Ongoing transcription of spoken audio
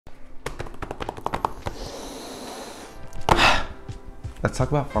Let's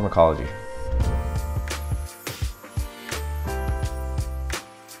talk about pharmacology.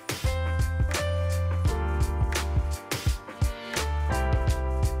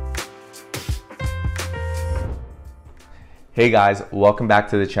 Hey guys, welcome back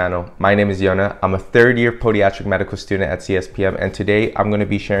to the channel. My name is Yona. I'm a third-year podiatric medical student at CSPM, and today I'm going to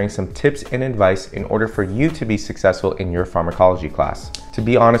be sharing some tips and advice in order for you to be successful in your pharmacology class. To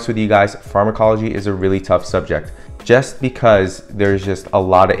be honest with you guys, pharmacology is a really tough subject just because there's just a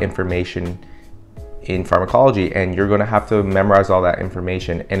lot of information in pharmacology and you're going to have to memorize all that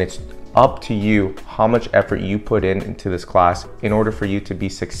information, and it's up to you how much effort you put into this class in order for you to be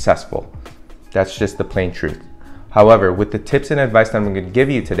successful. That's just the plain truth. However, with the tips and advice that I'm going to give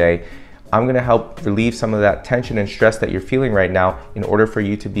you today, I'm going to help relieve some of that tension and stress that you're feeling right now in order for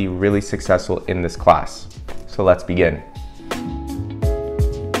you to be really successful in this class. So let's begin.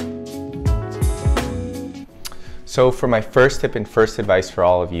 So for my first tip and first advice for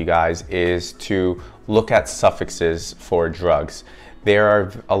all of you guys is to look at suffixes for drugs. There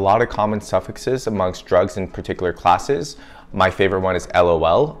are a lot of common suffixes amongst drugs in particular classes. My favorite one is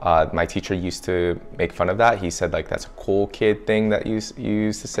LOL. My teacher used to make fun of that. He said like that's a cool kid thing that you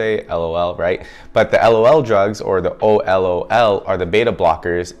used to say, LOL, right? But the LOL drugs or the OLOL are the beta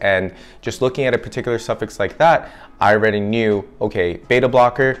blockers, and just looking at a particular suffix like that, I already knew, okay, beta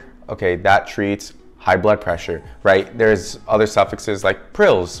blocker, okay, that treats high blood pressure, right? There's other suffixes like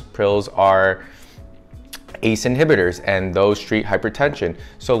PRILs. PRILs are ACE inhibitors, and those treat hypertension.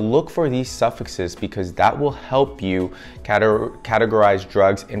 So look for these suffixes because that will help you categorize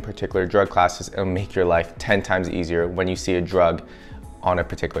drugs in particular drug classes and make your life 10 times easier when you see a drug on a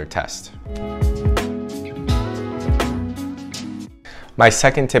particular test. My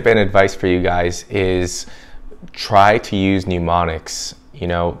second tip and advice for you guys is try to use mnemonics. You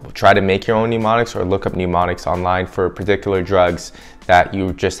know, try to make your own mnemonics or look up mnemonics online for particular drugs that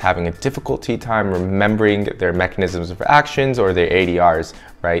you're just having a difficulty time remembering their mechanisms of actions or their ADRs,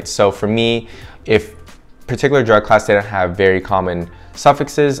 right? So for me, if particular drug class didn't have very common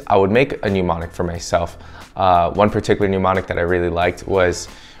suffixes, I would make a mnemonic for myself. One particular mnemonic that I really liked was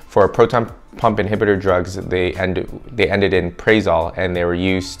for proton pump inhibitor drugs, they ended in prazole, and they were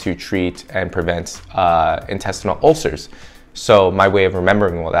used to treat and prevent intestinal ulcers. So my way of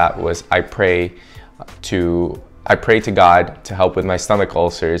remembering all that was I pray to God to help with my stomach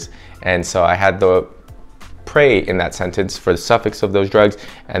ulcers, and so I had the pray in that sentence for the suffix of those drugs,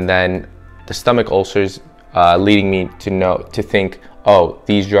 and then the stomach ulcers leading me to think, oh,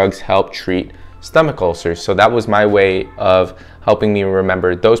 these drugs help treat stomach ulcers. So that was my way of helping me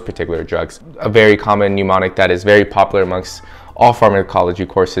remember those particular drugs. A very common mnemonic that is very popular amongst all pharmacology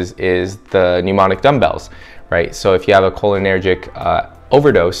courses is the mnemonic dumbbells, right? So if you have a cholinergic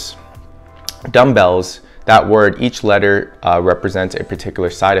overdose, dumbbells, that word, each letter represents a particular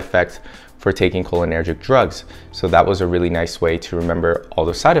side effect for taking cholinergic drugs. So that was a really nice way to remember all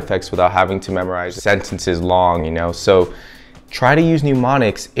the side effects without having to memorize sentences long, you know? So try to use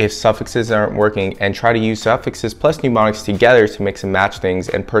mnemonics if suffixes aren't working, and try to use suffixes plus mnemonics together to mix and match things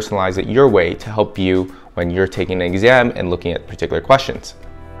and personalize it your way to help you when you're taking an exam and looking at particular questions.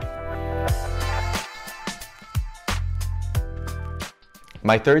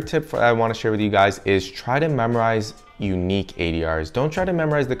 My third tip that I want to share with you guys is try to memorize unique ADRs. Don't try to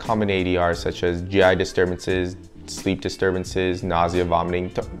memorize the common ADRs such as GI disturbances, sleep disturbances, nausea,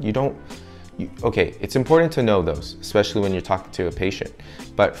 vomiting. Okay, it's important to know those, especially when you're talking to a patient.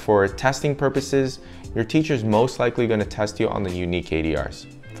 But for testing purposes, your teacher's most likely going to test you on the unique ADRs.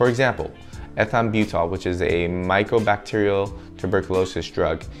 For example, ethambutol, which is a mycobacterial tuberculosis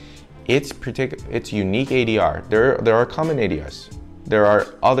drug, its unique ADR. There are common ADRs. There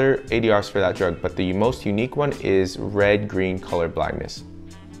are other ADRs for that drug, but the most unique one is red-green color blindness.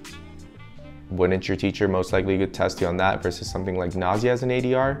 Wouldn't your teacher most likely could test you on that versus something like nausea as an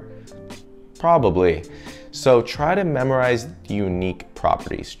ADR? Probably. So try to memorize the unique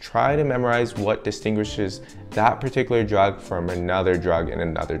properties. Try to memorize what distinguishes that particular drug from another drug in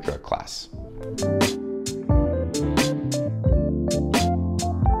another drug class.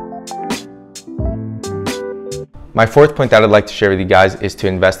 My fourth point that I'd like to share with you guys is to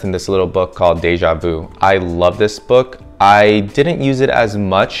invest in this little book called Deja Vu. I love this book. I didn't use it as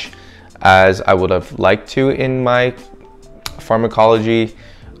much as I would have liked to in my pharmacology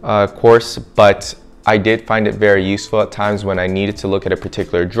course, but I did find it very useful at times when I needed to look at a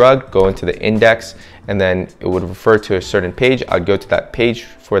particular drug, go into the index, and then it would refer to a certain page. I'd go to that page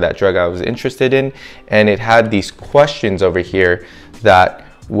for that drug I was interested in, and it had these questions over here that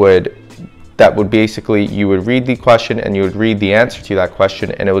would basically, you would read the question and you would read the answer to that question,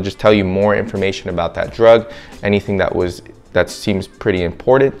 and it will just tell you more information about that drug, anything that was that seems pretty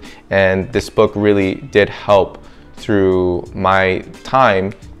important, and this book really did help through my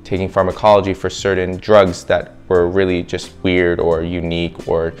time taking pharmacology for certain drugs that were really just weird or unique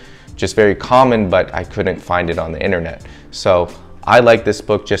or just very common, but I couldn't find it on the internet. So I like this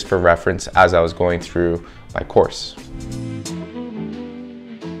book just for reference as I was going through my course.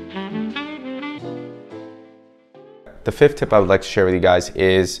 The fifth tip I would like to share with you guys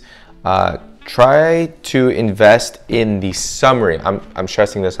is try to invest in the summary. I'm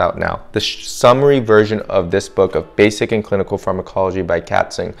stressing this out now. The summary version of this book of Basic and Clinical Pharmacology by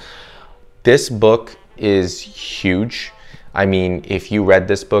Katzing. This book is huge. I mean, if you read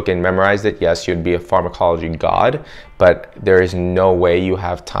this book and memorized it, yes, you'd be a pharmacology god, but there is no way you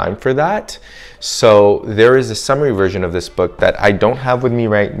have time for that. So there is a summary version of this book that I don't have with me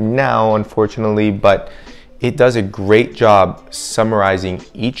right now, unfortunately, but it does a great job summarizing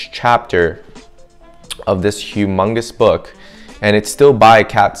each chapter of this humongous book, and it's still by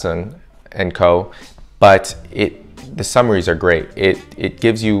Katzing and Co., but the summaries are great. It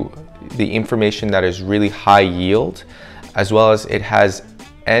gives you the information that is really high yield, as well as it has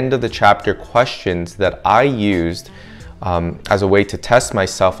end of the chapter questions that I used as a way to test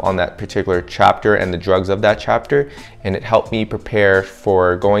myself on that particular chapter and the drugs of that chapter, and it helped me prepare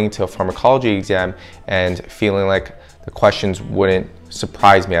for going to a pharmacology exam and feeling like the questions wouldn't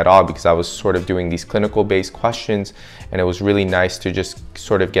surprise me at all, because I was sort of doing these clinical based questions, and it was really nice to just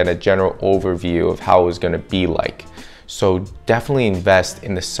sort of get a general overview of how it was going to be like. So definitely invest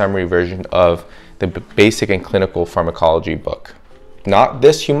in the summary version of the Basic and Clinical Pharmacology book. Not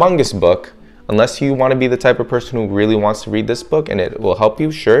this humongous book, unless you want to be the type of person who really wants to read this book and it will help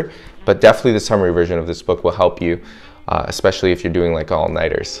you, sure, but definitely the summary version of this book will help you, especially if you're doing like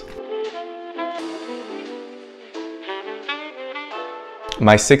all-nighters.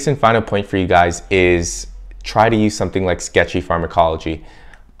 My sixth and final point for you guys is try to use something like sketchy pharmacology.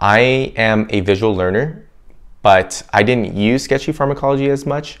 I am a visual learner, but I didn't use sketchy pharmacology as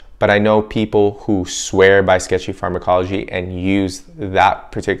much, but I know people who swear by sketchy pharmacology and use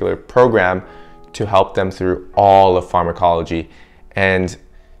that particular program to help them through all of pharmacology. And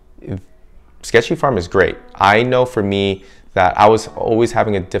sketchy pharm is great. I know for me that I was always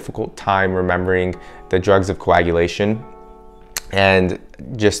having a difficult time remembering the drugs of coagulation and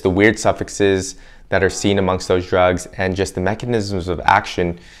just the weird suffixes that are seen amongst those drugs, and just the mechanisms of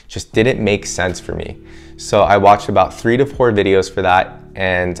action just didn't make sense for me. So I watched about 3 to 4 videos for that,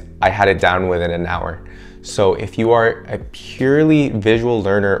 and I had it down within an hour. So if you are a purely visual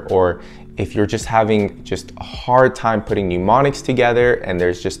learner, or if you're just having a hard time putting mnemonics together and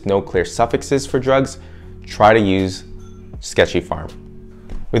there's just no clear suffixes for drugs, try to use sketchy pharm.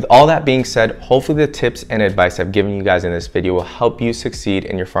 With all that being said, hopefully the tips and advice I've given you guys in this video will help you succeed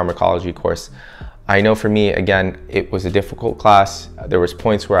in your pharmacology course. I know for me, again, it was a difficult class. There was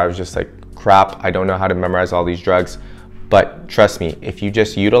points where I was just like, crap, I don't know how to memorize all these drugs. But trust me, if you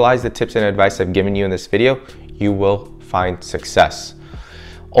just utilize the tips and advice I've given you in this video, you will find success.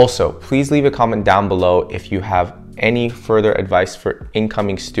 Also, please leave a comment down below if you have any further advice for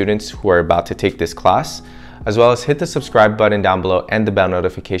incoming students who are about to take this class, as well as hit the subscribe button down below and the bell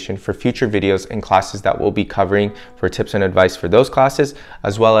notification for future videos and classes that we'll be covering for tips and advice for those classes,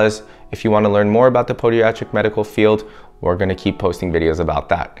 as well as if you want to learn more about the podiatric medical field, we're going to keep posting videos about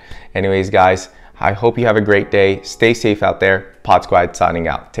that. Anyways, guys, I hope you have a great day. Stay safe out there. Pod Squad signing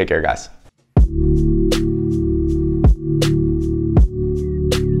out. Take care, guys.